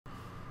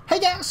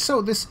guys,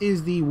 so this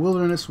is the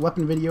wilderness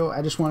weapon video.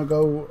 I just want to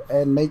go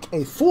and make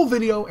a full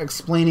video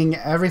explaining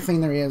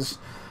everything there is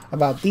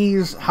about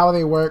these, how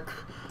they work,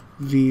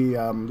 the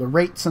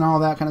rates and all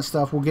that kind of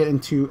stuff. We'll get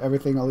into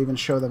everything. I'll even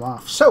show them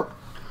off. So,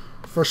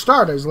 for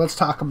starters, let's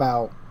talk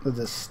about the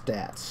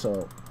stats.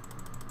 So,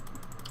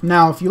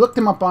 now if you look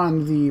them up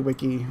on the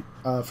wiki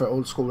for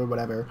old school or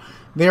whatever,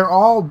 they're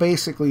all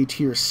basically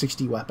tier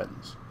 60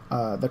 weapons.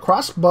 The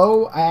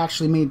crossbow I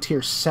actually made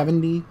tier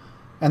 70.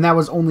 And that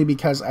was only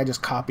because I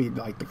just copied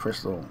like the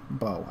crystal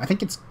bow. I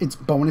think its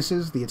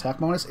bonuses, the attack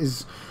bonus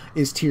is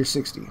tier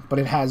 60, but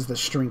it has the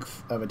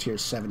strength of a tier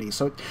 70.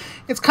 So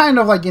it's kind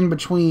of like in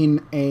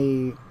between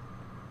there's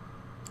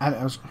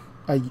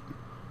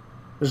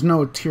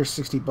no tier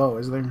 60 bow,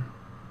 is there?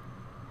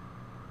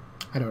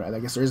 I don't know. I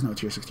guess there is no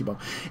tier 60 bow.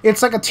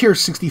 It's like a tier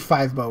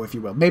 65 bow, if you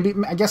will. Maybe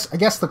I guess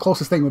the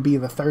closest thing would be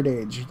the third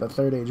age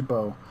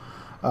bow.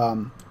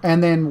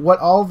 And then what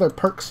all the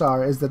perks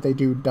are is that they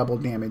do double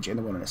damage in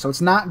the wilderness. So it's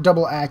not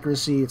double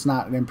accuracy, it's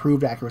not an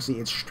improved accuracy,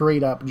 it's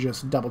straight up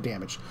just double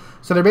damage.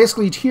 So they're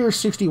basically tier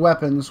 60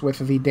 weapons with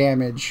the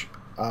damage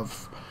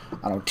of,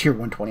 I don't know, tier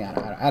 120.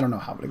 I don't know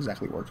how it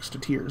exactly works to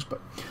tiers,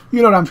 but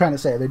you know what I'm trying to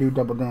say. They do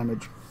double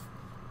damage.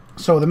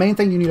 So the main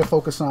thing you need to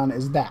focus on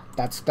is that.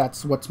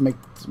 That's what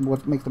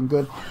makes them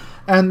good.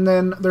 And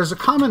then there's a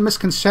common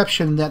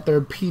misconception that they're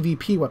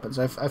PvP weapons.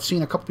 I've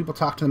seen a couple people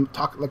talk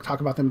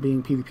about them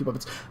being PvP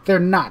weapons. They're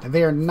not.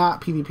 They are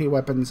not PvP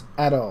weapons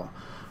at all.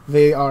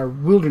 They are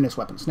wilderness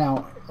weapons.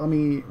 Now,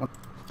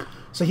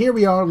 so here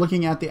we are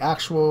looking at the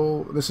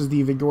actual, this is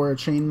the Vigora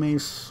chain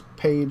mace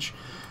page.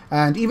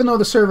 And even though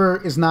the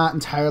server is not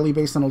entirely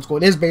based on old school,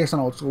 it is based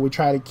on old school. We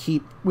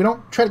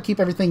don't try to keep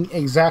everything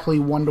exactly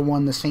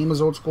one-to-one the same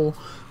as old school,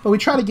 but we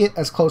try to get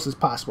as close as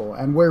possible.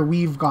 And where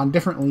we've gone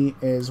differently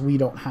is we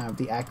don't have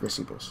the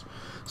accuracy boost.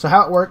 So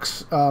how it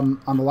works on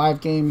the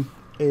live game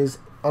is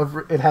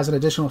it has an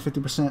additional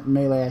 50%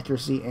 melee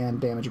accuracy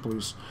and damage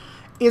boost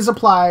is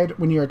applied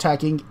when you're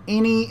attacking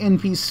any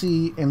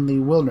NPC in the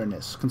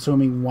wilderness,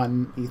 consuming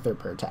 1 ether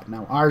per attack.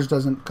 Now, ours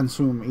doesn't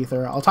consume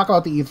ether. I'll talk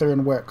about the ether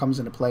and where it comes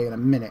into play in a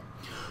minute.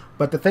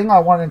 But the thing I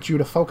wanted you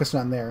to focus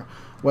on there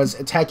was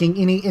attacking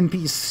any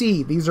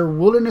NPC. These are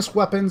wilderness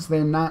weapons.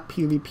 They're not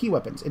PvP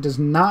weapons. It does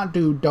not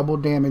do double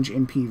damage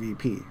in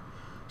PvP.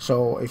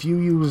 So if you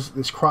use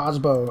this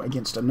crossbow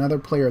against another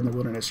player in the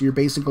wilderness, you're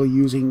basically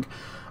using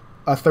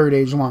a third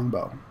age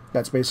longbow.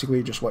 That's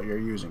basically just what you're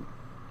using.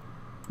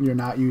 You're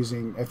not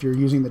using, if you're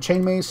using the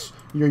chain mace,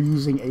 you're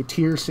using a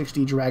tier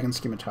 60 dragon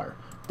scimitar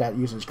that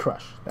uses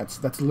crush.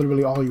 That's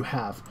literally all you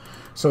have.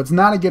 So it's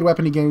not a good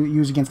weapon to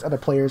use against other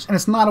players, and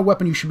it's not a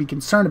weapon you should be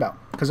concerned about,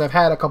 because I've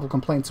had a couple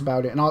complaints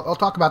about it, and I'll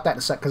talk about that in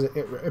a sec, because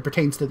it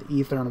pertains to the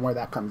ether and where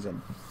that comes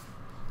in.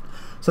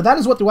 So that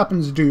is what the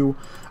weapons do.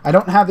 I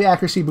don't have the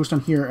accuracy boost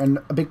on here, and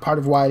a big part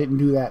of why I didn't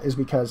do that is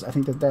because I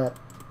think that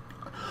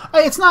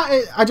it's not.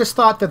 I just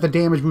thought that the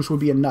damage boost would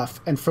be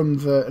enough, and from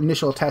the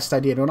initial test I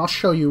did, and I'll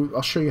show you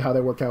how they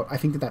work out. I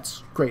think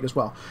that's great as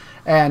well,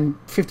 and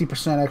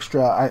 50%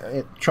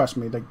 extra. Trust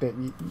me,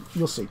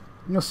 you'll see.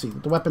 You'll see.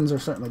 The weapons are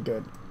certainly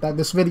good.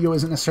 This video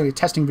isn't necessarily a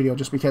testing video,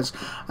 just because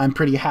I'm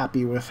pretty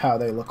happy with how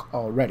they look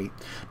already.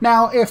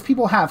 Now, if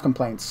people have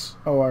complaints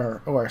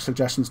or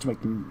suggestions to make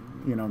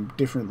them,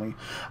 differently,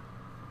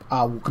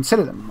 I will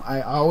consider them.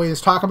 I always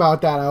talk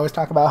about that. I always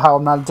talk about how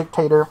I'm not a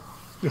dictator.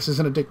 This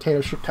isn't a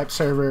dictatorship type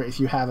server. If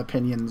you have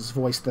opinions,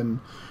 voice them,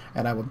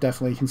 and I will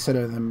definitely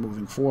consider them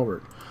moving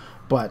forward.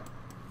 But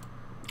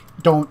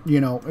don't,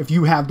 if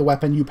you have the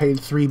weapon you paid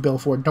 $3 bill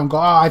for, don't go, oh,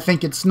 I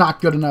think it's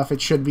not good enough.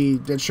 It should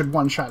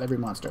one-shot every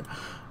monster.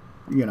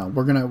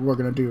 We're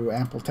gonna do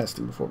ample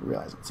testing before we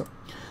realize it. So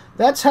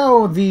that's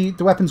how the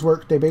weapons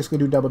work. They basically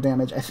do double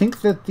damage. I think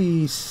that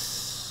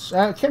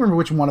I can't remember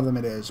which one of them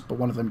it is, but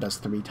one of them does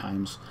 3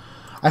 times.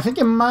 I think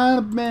it might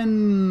have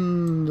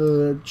been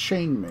the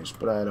chain mace,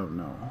 but I don't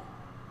know.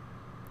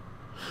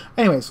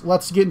 Anyways,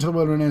 let's get into the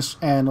wilderness,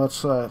 and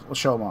let's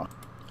show them off.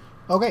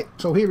 Okay,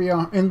 so here we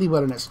are in the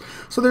wilderness.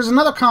 So there's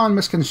another common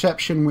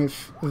misconception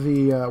with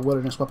the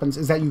wilderness weapons,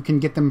 is that you can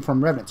get them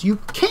from revenants. You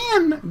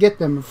can get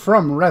them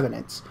from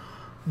revenants,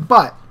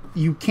 but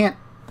you can't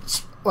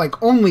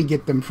only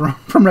get them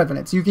from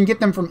revenants. You can get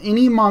them from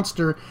any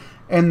monster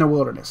in the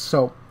wilderness.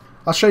 So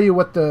I'll show you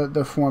what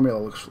the formula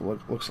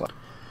looks like.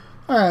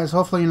 Alright, so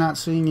hopefully you're not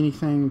seeing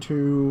anything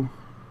too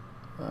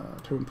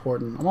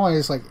important. I'm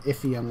always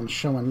iffy on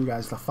showing you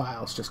guys the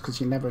files, just because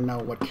you never know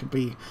what could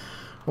be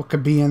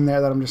in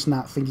there that I'm just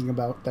not thinking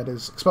about that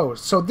is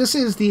exposed. So this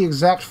is the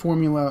exact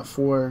formula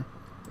for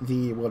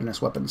the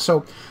wilderness weapon.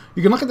 So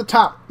you can look at the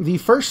top. The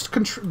first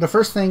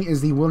thing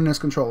is the wilderness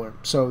controller.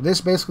 So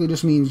this basically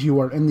just means you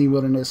are in the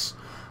wilderness.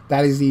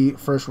 That is the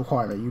first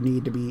requirement. You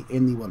need to be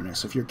in the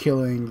wilderness. If you're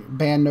killing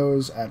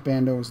bandos at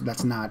bandos,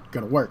 that's not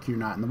going to work. You're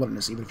not in the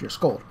wilderness, even if you're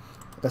Scold.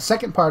 The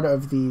second part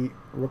of the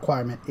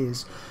requirement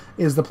is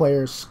the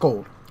player's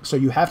Scold. So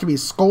you have to be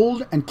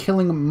Scold and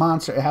killing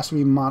monster. It has to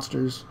be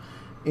monsters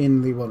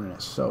in the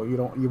wilderness. So you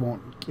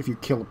won't, if you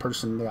kill a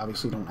person, they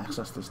obviously don't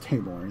access this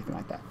table or anything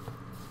like that.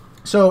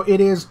 So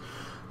it is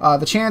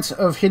The chance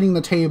of hitting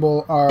the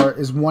table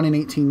is 1 in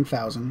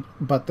 18,000,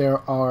 but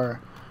there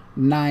are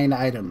 9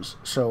 items,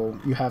 so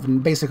you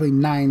have basically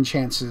 9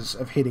 chances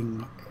of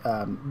hitting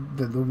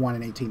the 1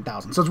 in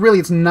 18,000. So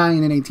it's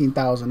 9 in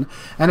 18,000,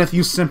 and if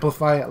you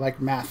simplify it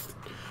like math,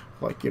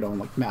 like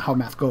how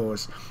math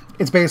goes,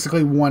 it's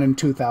basically 1 in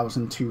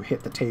 2,000 to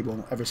hit the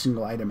table. Every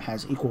single item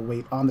has equal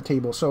weight on the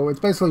table, so it's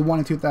basically 1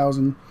 in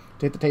 2,000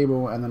 to hit the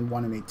table, and then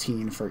 1 in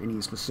 18 for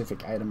any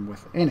specific item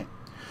within it.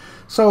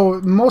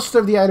 So most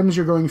of the items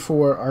you're going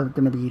for are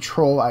going to be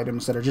troll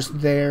items that are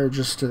just there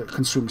just to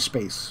consume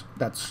space.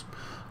 That's,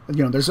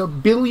 there's a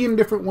billion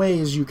different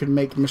ways you can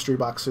make mystery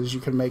boxes.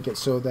 You can make it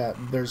so that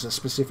there's a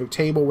specific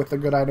table with the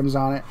good items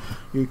on it.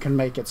 You can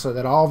make it so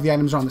that all of the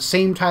items are on the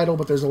same title,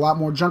 but there's a lot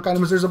more junk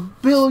items. There's a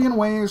billion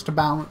ways to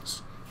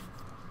balance,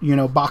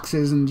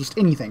 boxes and just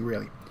anything,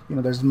 really.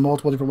 There's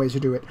multiple different ways to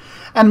do it.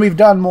 And we've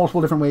done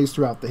multiple different ways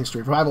throughout the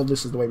history of Revival.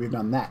 This is the way we've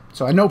done that.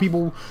 So I know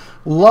people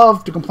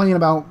love to complain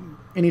about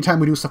anytime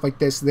we do stuff like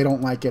this, they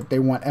don't like it. They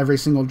want every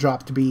single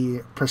drop to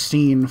be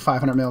pristine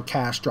 500 mil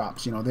cash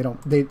drops.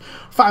 They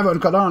 5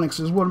 uncut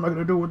onyxes. What am I going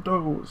to do with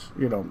those?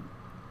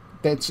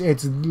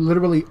 It's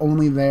literally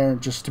only there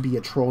just to be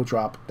a troll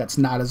drop that's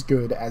not as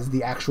good as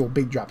the actual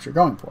big drops you're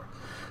going for.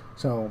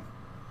 So,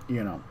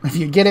 if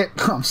you get it,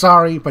 I'm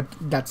sorry, but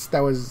that's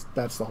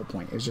the whole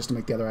point. Is just to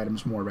make the other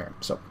items more rare.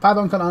 So 5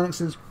 uncut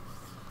onyxes,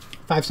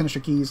 5 sinister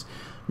keys,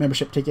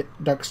 membership ticket,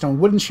 Darkstone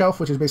wooden shelf,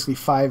 which is basically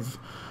 5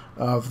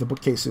 of the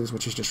bookcases,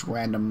 which is just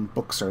random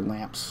books or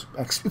lamps.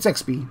 It's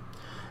XP.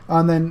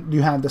 And then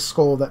you have the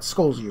skull that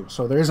skulls you.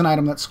 So there is an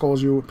item that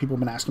skulls you. People have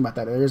been asking about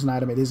that. There is an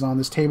item. It is on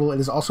this table. It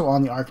is also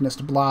on the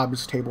Arcanist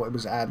Blob's table. It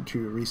was added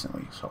to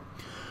recently. So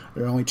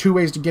there are only 2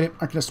 ways to get it: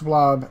 Arcanist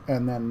Blob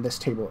and then this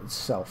table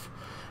itself.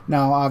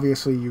 Now,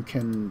 obviously, you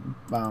can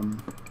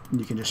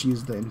just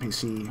use the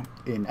NPC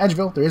in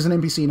Edgeville. There is an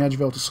NPC in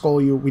Edgeville to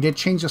skull you. We did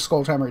change the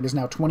skull timer. It is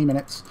now 20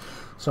 minutes.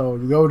 So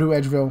you go to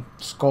Edgeville,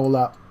 skull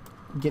up,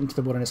 get into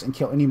the wilderness, and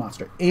kill any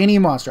monster. Any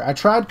monster. I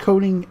tried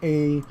coding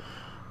a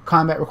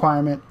combat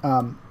requirement.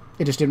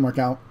 It just didn't work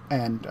out,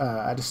 and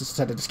I just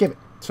decided to skip it.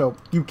 So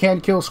you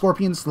can kill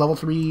scorpions, level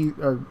 3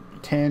 or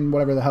 10,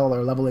 whatever the hell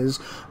their level is.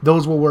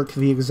 Those will work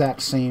the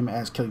exact same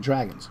as killing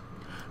dragons.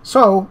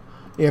 So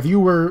if you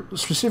were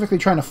specifically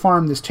trying to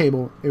farm this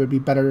table, it would be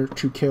better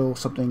to kill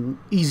something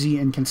easy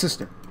and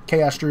consistent.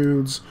 Chaos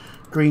Druids,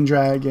 green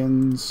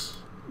dragons,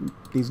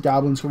 these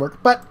goblins can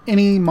work, but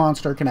any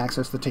monster can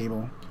access the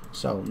table.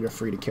 So you're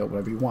free to kill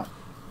whatever you want.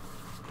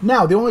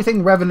 Now, the only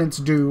thing Revenants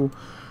do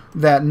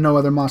that no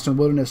other monster in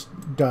the wilderness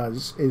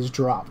does is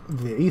drop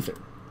the ether.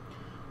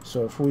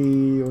 So if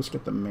let's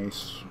get the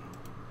mace.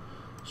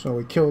 So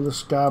we kill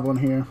this goblin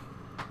here.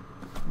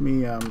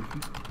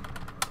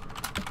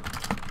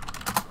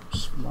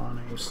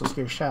 Let's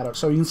get a shadow.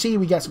 So you can see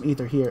we got some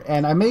ether here.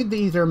 And I made the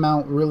ether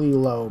amount really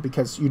low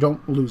because you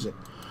don't lose it.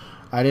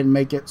 I didn't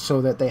make it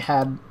so that they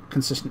had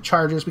consistent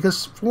charges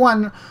because, for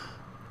one,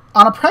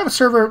 on a private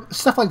server,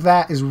 stuff like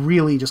that is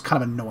really just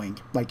kind of annoying.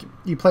 Like,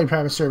 you play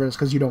private servers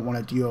because you don't want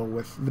to deal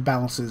with the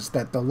balances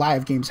that the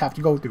live games have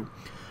to go through.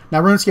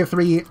 Now, RuneScape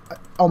 3,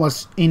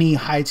 almost any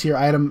high-tier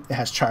item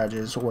has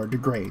charges or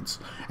degrades.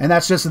 And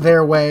that's just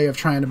their way of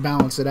trying to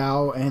balance it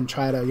out and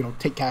try to,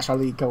 take cash out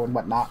of the eco and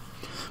whatnot.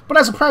 But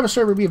as a private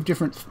server, we have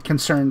different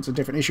concerns and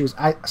different issues.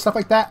 Stuff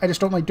like that, I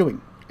just don't like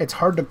doing. It's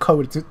hard to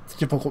code. It's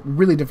difficult,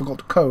 really difficult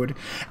to code,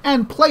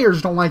 and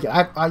players don't like it.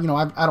 I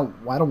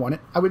don't want it.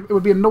 It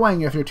would be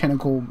annoying if your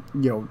tentacle,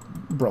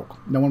 broke.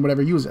 No one would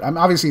ever use it.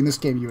 Obviously in this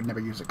game you would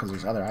never use it because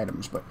there's other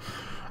items, but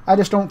I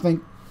just don't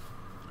think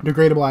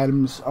degradable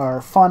items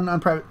are fun on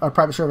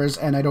private servers,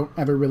 and I don't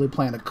ever really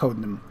plan to code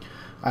them.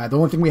 The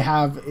only thing we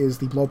have is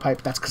the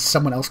blowpipe. That's because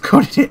someone else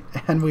coded it,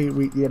 and we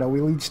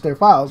leached their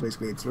files.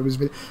 Basically,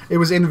 it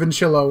was in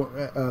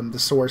Vincillo, the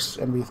source,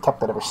 and we've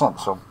kept it ever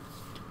since. So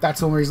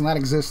that's the only reason that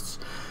exists.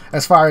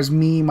 As far as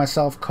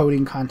myself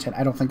coding content,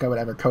 I don't think I would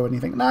ever code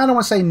anything. Now, I don't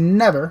want to say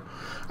never.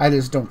 I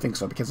just don't think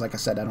so because, like I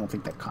said, I don't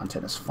think that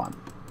content is fun.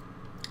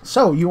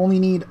 So you only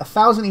need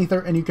 1,000 ether,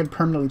 and you can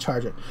permanently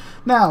charge it.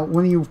 Now,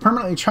 when you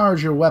permanently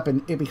charge your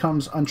weapon, it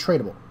becomes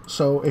untradeable.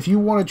 So if you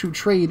wanted to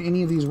trade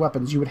any of these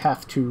weapons, you would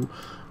have to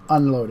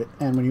unload it.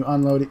 And when you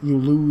unload it, you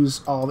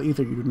lose all the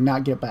ether. You do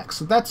not get back.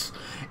 So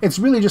it's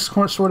really just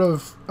sort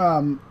of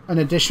an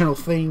additional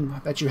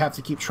thing that you have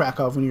to keep track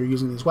of when you're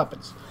using these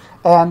weapons.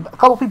 And a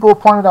couple people have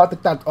pointed out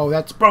that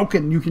that's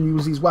broken. You can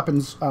use these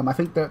weapons. I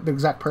think the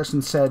exact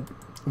person said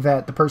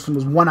that the person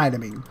was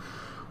one-iteming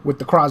with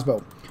the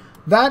crossbow.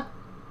 That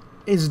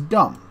is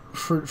dumb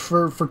for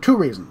 2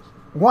 reasons.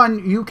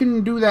 One, you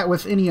can do that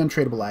with any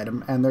untradeable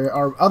item, and there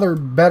are other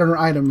better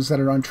items that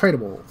are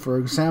untradeable. For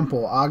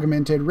example,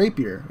 augmented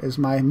rapier is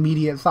my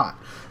immediate thought.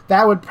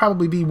 That would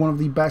probably be one of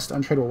the best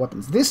untradeable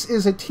weapons. This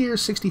is a tier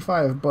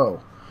 65 bow.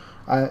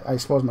 I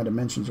suppose my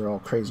dimensions are all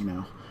crazy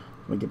now.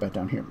 Let me get back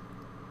down here.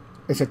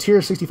 It's a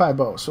tier 65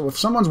 bow. So if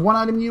someone's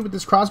one-iteming you with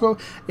this crossbow,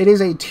 it is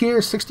a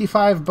tier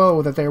 65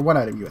 bow that they're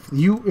one-iteming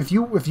you with.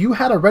 If you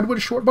had a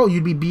redwood short bow,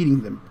 you'd be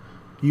beating them.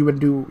 You would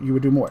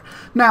do more.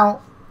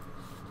 Now,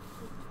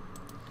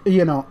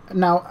 you know,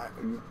 now,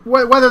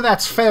 whether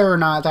that's fair or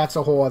not, that's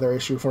a whole other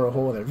issue for a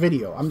whole other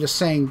video. I'm just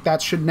saying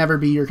that should never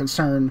be your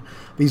concern.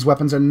 These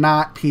weapons are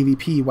not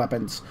PvP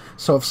weapons.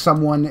 So if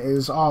someone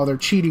is, oh, they're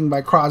cheating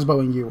by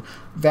crossbowing you,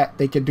 that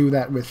they could do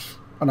that with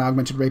an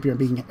augmented rapier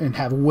and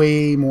have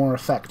way more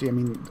effect. I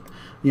mean,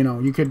 you know,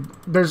 you could,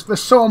 there's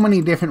so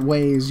many different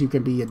ways you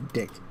could be a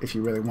dick if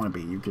you really want to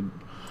be. You could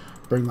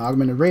bring the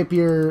augmented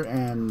rapier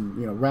and,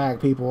 you know, rag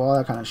people, all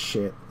that kind of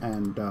shit.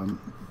 And,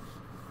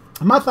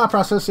 my thought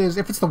process is,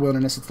 if it's the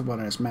wilderness, it's the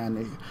wilderness, man.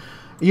 If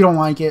you don't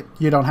like it,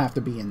 you don't have to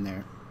be in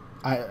there.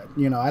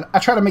 I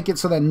try to make it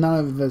so that none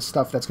of the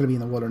stuff that's going to be in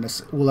the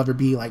wilderness will ever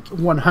be like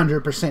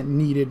 100%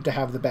 needed to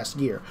have the best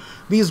gear.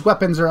 These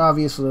weapons are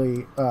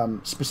obviously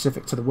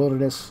specific to the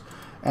wilderness,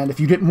 and if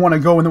you didn't want to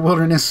go in the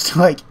wilderness to,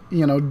 like,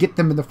 you know, get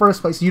them in the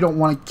first place, you don't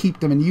want to keep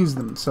them and use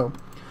them. So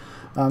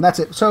that's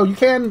it. So you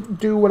can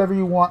do whatever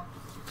you want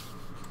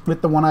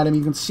with the one item.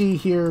 You can see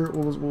here,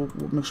 we'll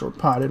make sure we're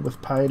potted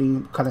with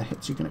piety, kind of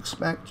hits you can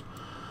expect.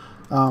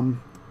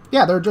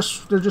 Yeah, they're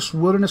just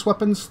wilderness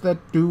weapons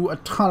that do a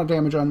ton of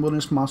damage on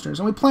wilderness monsters,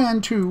 and we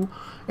plan to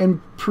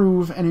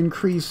improve and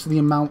increase the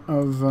amount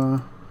of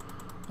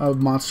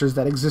monsters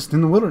that exist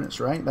in the wilderness,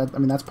 right? I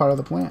mean, that's part of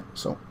the plan.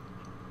 So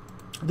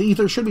the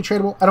ether should be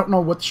tradable. I don't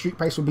know what the street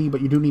price would be,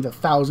 but you do need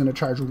 1,000 to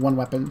charge one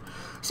weapon.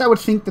 So I would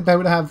think that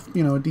would have,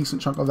 you know, a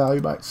decent chunk of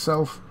value by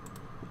itself.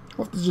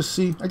 We'll have to just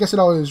see. I guess it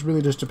always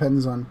really just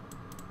depends on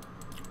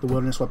the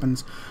wilderness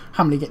weapons,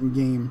 how many get in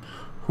game,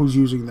 who's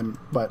using them.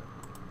 But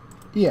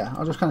yeah,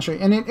 I'll just kind of show you.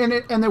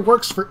 And it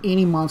works for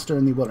any monster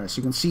in the wilderness.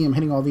 You can see him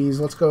hitting all these.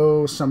 Let's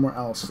go somewhere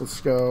else.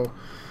 Let's go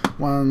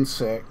 1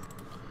 sec.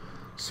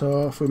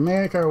 So if we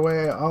make our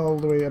way all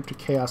the way up to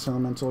Chaos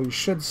Elemental, you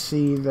should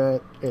see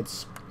that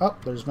it's... Oh,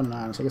 there's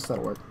Venonine, so I guess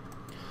that'll work.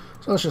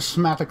 So let's just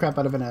smack the crap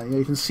out of it.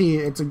 You can see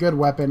it's a good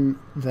weapon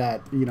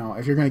that, you know,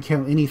 if you're going to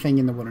kill anything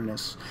in the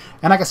wilderness.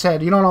 And like I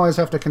said, you don't always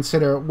have to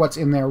consider what's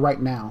in there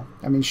right now.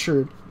 I mean,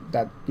 sure,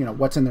 that, you know,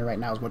 what's in there right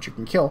now is what you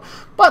can kill.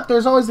 But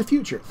there's always the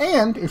future.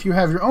 And if you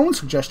have your own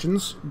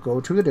suggestions,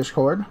 go to the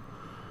Discord,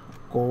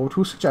 go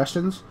to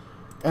suggestions,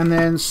 and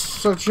then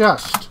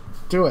suggest.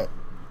 Do it.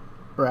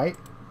 Right?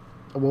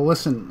 We'll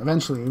listen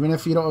eventually. Even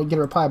if you don't get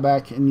a reply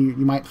back and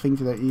you might think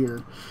that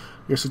your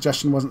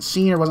suggestion wasn't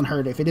seen or wasn't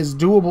heard. If it is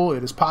doable,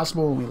 it is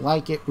possible, and we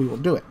like it, we will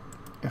do it.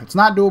 If it's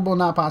not doable,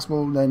 not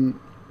possible, then,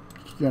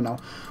 you know,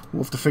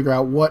 we'll have to figure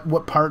out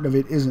what part of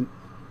it isn't,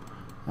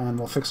 and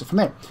we'll fix it from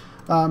there.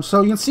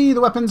 So you can see the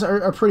weapons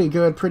are pretty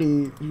good,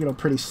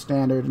 pretty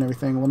standard and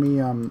everything. Let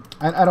me,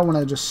 I don't want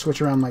to just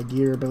switch around my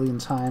gear a billion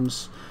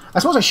times. I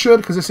suppose I should,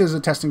 because this is a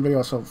testing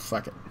video, so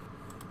fuck it.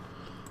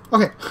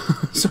 Okay,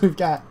 so we've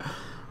got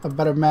a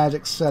better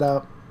magic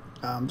setup.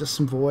 Just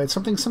some void,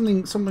 something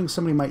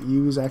somebody might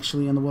use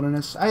actually in the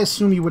wilderness. I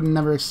assume you would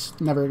never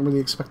really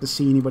expect to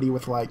see anybody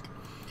with like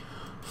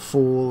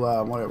full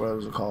what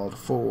was it called,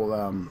 full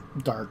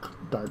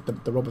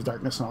the robe of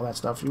darkness and all that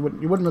stuff. You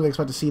wouldn't really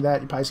expect to see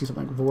that. You'd probably see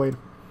something like void.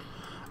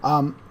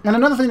 And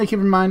another thing to keep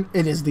in mind,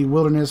 it is the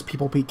wilderness.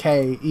 People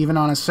PK even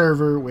on a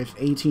server with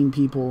 18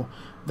 people.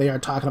 They are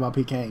talking about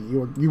PKing.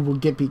 You will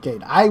get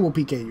PK'd. I will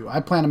PK you. I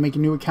plan to make a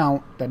new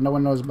account that no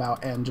one knows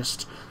about and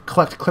just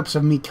collect clips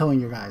of me killing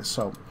you guys.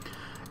 So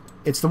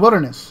it's the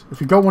wilderness. If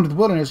you go into the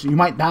wilderness, you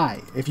might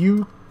die. If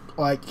you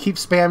like keep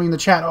spamming the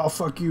chat, oh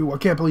fuck you, I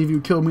can't believe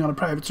you killed me on a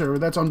private server.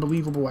 That's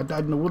unbelievable. I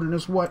died in the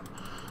wilderness. What?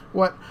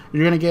 You're probably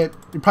gonna get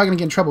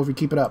in trouble if you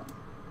keep it up.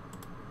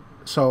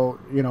 So,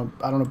 you know,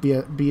 I don't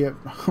know, be a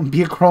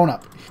grown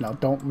up. You know,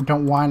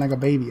 don't whine like a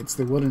baby. It's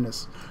the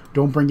wilderness.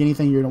 Don't bring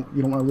anything you don't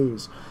want to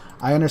lose.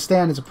 I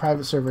understand it's a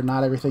private server.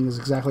 Not everything is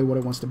exactly what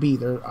it wants to be.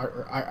 There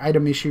are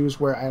item issues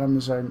where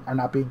items are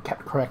not being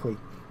kept correctly.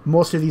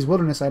 Most of these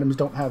wilderness items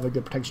don't have a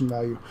good protection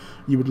value.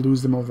 You would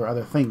lose them over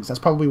other things. That's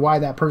probably why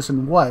that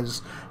person was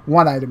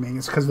one-iteming.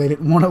 It's because they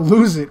didn't want to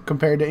lose it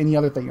compared to any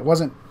other thing. It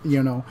wasn't,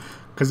 you know,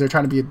 because they're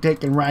trying to be a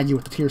dick and rag you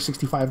with the tier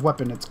 65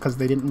 weapon. It's because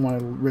they didn't want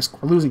to risk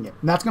losing it.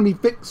 And that's going to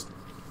be fixed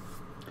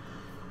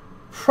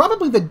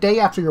probably the day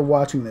after you're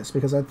watching this,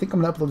 because I think I'm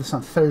going to upload this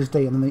on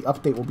Thursday, and then the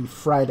update will be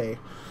Friday.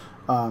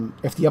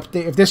 If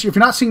you're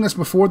not seeing this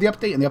before the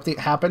update and the update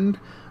happened,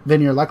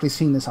 then you're likely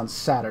seeing this on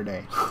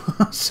Saturday.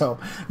 So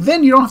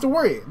then you don't have to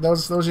worry.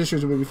 Those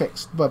issues will be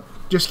fixed. But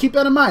just keep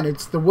that in mind.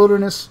 It's the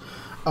wilderness.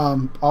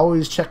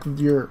 Always check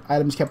your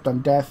items kept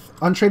on death.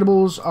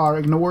 Untradables are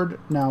ignored.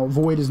 Now,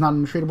 void is not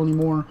untradeable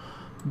anymore.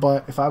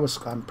 But if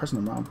I'm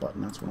pressing the wrong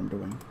button. That's what I'm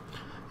doing.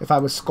 If I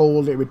was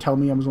Scold, it would tell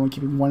me I was only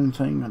keeping one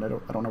thing, and I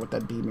don't know what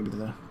that'd be. Maybe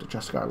the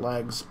Jessica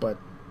legs. But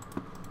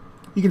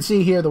you can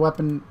see here the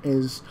weapon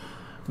is...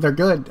 They're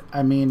good.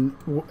 I mean,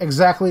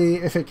 exactly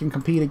if it can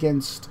compete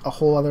against a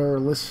whole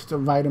other list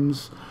of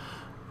items,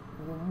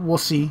 we'll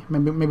see.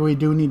 Maybe we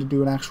do need to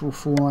do an actual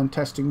full-on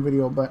testing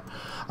video, but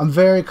I'm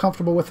very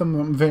comfortable with them.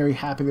 I'm very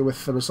happy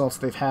with the results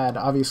they've had.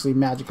 Obviously,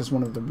 magic is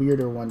one of the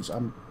weirder ones.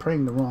 I'm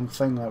praying the wrong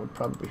thing. That would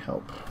probably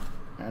help.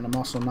 And I'm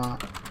also not...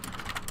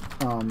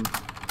 but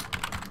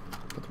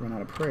to run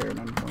out of prayer.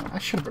 And I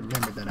should have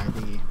remembered that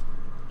ID.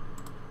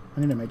 I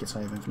need to make it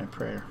so I have infinite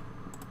prayer.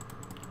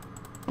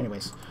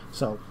 Anyways,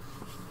 so,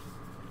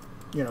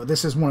 you know,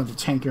 this is one of the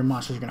tankier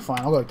monsters you're going to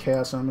find. I'll go to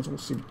Chaos Elements. We'll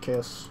see what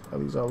Chaos how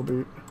these all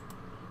beat.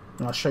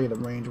 And I'll show you the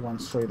range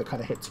ones, show you the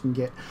kind of hits you can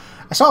get.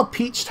 I saw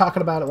Peach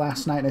talking about it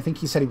last night, and I think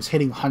he said he was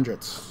hitting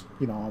hundreds,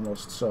 you know,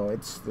 almost. So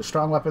it's the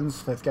strong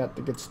weapons. They've got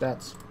the good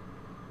stats.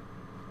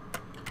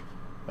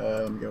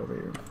 Let me go over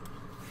here.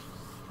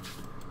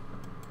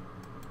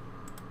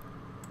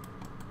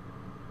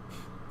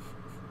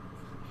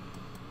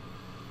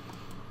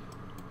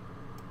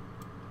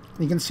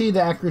 You can see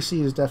the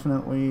accuracy is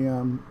definitely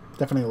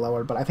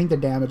lower, but I think the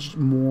damage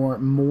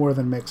more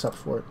than makes up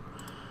for it.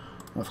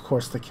 Of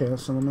course, the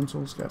Chaos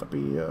Elemental's gotta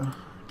be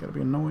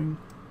annoying.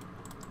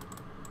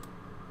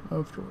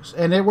 Of course,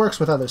 and it works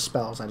with other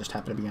spells. I just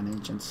happen to be on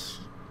Ancients.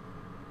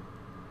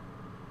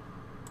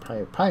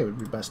 Probably would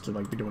be best to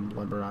like be doing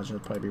Blood Barrage.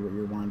 That'd probably be what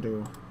you want to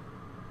do.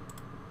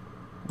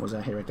 What was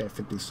that hit right there?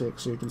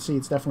 56. So you can see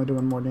it's definitely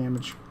doing more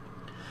damage.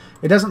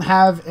 It doesn't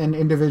have an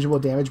individual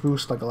damage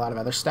boost like a lot of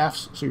other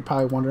staffs, so you're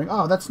probably wondering,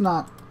 oh, that's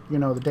not, you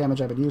know, the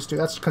damage I've been used to.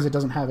 That's because it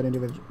doesn't have an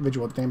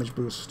individual damage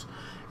boost.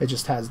 It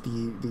just has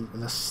the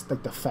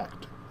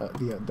effect,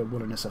 the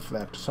wilderness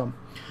effect. So,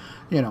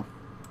 you know,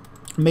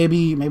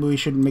 maybe we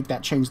should make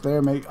that change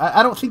there. Maybe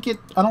I don't think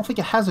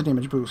it has a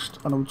damage boost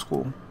on Old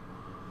School.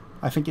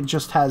 I think it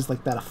just has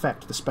like that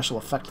effect, the special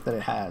effect that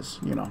it has.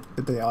 You know,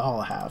 that they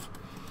all have.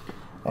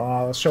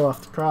 Let's show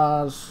off the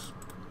draws.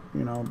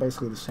 You know,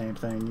 basically the same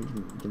thing.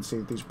 You can see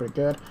that these are pretty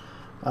good.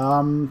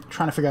 Trying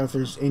to figure out if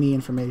there's any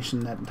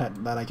information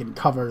that I can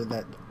cover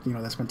that, you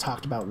know, that's been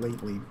talked about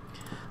lately.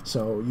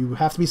 So you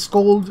have to be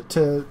Scold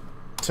to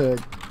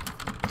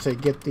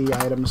get the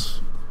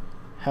items.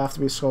 Have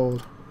to be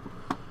Scold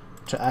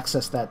to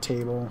access that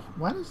table.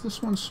 Why is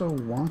this one so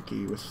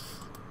wonky with?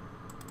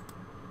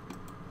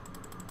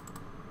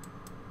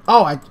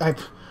 Oh,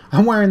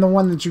 I'm wearing the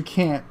one that you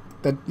can't.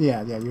 That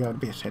yeah, you got to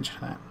pay attention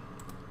to that.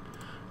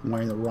 I'm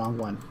wearing the wrong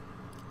one.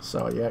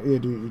 So yeah, you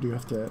do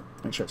have to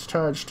make sure it's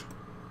charged.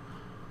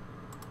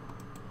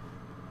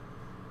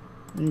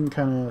 You can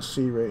kind of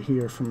see right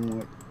here from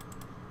like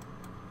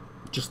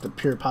just the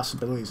pure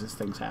possibilities these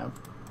things have.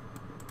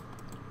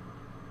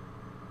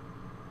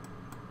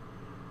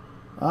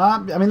 I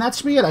mean,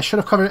 that's me. I should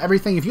have covered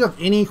everything. If you have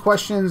any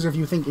questions, if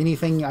you think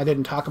anything I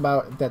didn't talk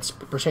about that's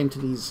pertaining to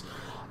these,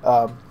 you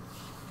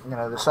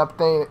know, this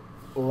update,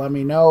 let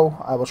me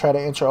know. I will try to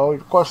answer all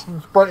your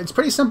questions. But it's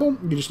pretty simple.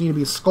 You just need to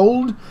be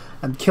Scold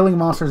and killing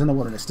monsters in the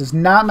wilderness. Does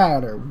not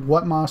matter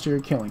what monster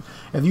you're killing.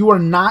 If you are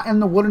not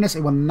in the wilderness,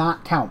 it will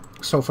not count.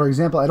 So, for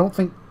example, I don't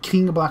think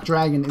King of Black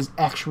Dragon is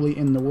actually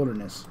in the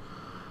wilderness.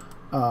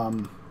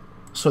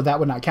 So that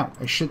would not count.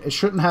 It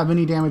shouldn't have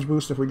any damage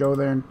boost if we go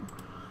there and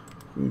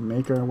we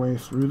make our way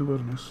through the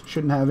wilderness.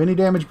 Shouldn't have any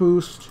damage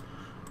boost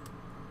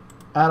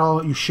at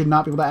all. You should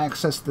not be able to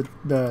access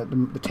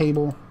the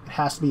table. It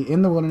has to be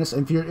in the wilderness.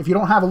 If you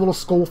don't have a little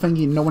skull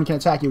thingy and no one can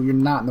attack you, you're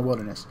not in the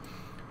wilderness.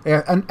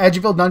 An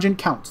Edgeville dungeon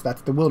counts.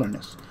 That's the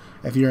wilderness.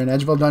 If you're in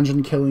Edgeville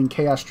dungeon killing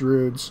Chaos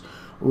Druids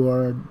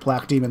or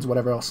Black Demons,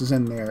 whatever else is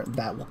in there,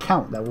 that will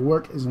count. That will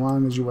work as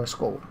long as you are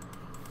Skull.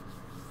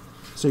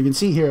 So you can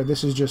see here,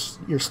 this is just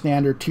your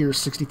standard tier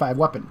 65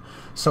 weapon.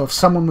 So if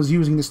someone was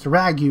using this to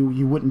rag you,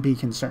 you wouldn't be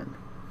concerned.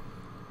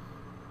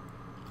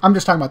 I'm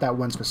just talking about that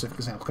one specific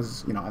example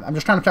because, you know, I'm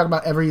just trying to talk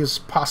about every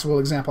possible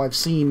example I've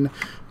seen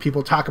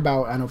people talk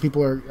about. I know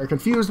people are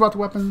confused about the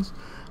weapons.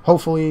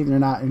 Hopefully they're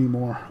not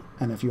anymore.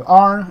 And if you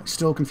are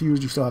still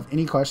confused, you still have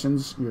any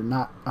questions, you're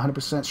not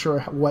 100% sure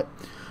how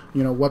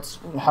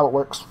it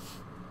works,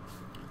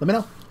 let me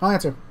know. I'll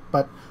answer.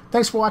 But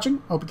thanks for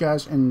watching. Hope you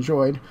guys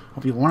enjoyed.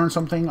 Hope you learned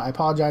something. I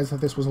apologize that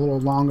this was a little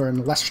longer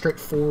and less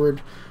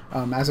straightforward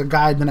as a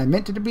guide than I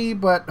meant it to be,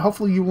 but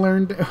hopefully you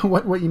learned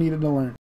what you needed to learn.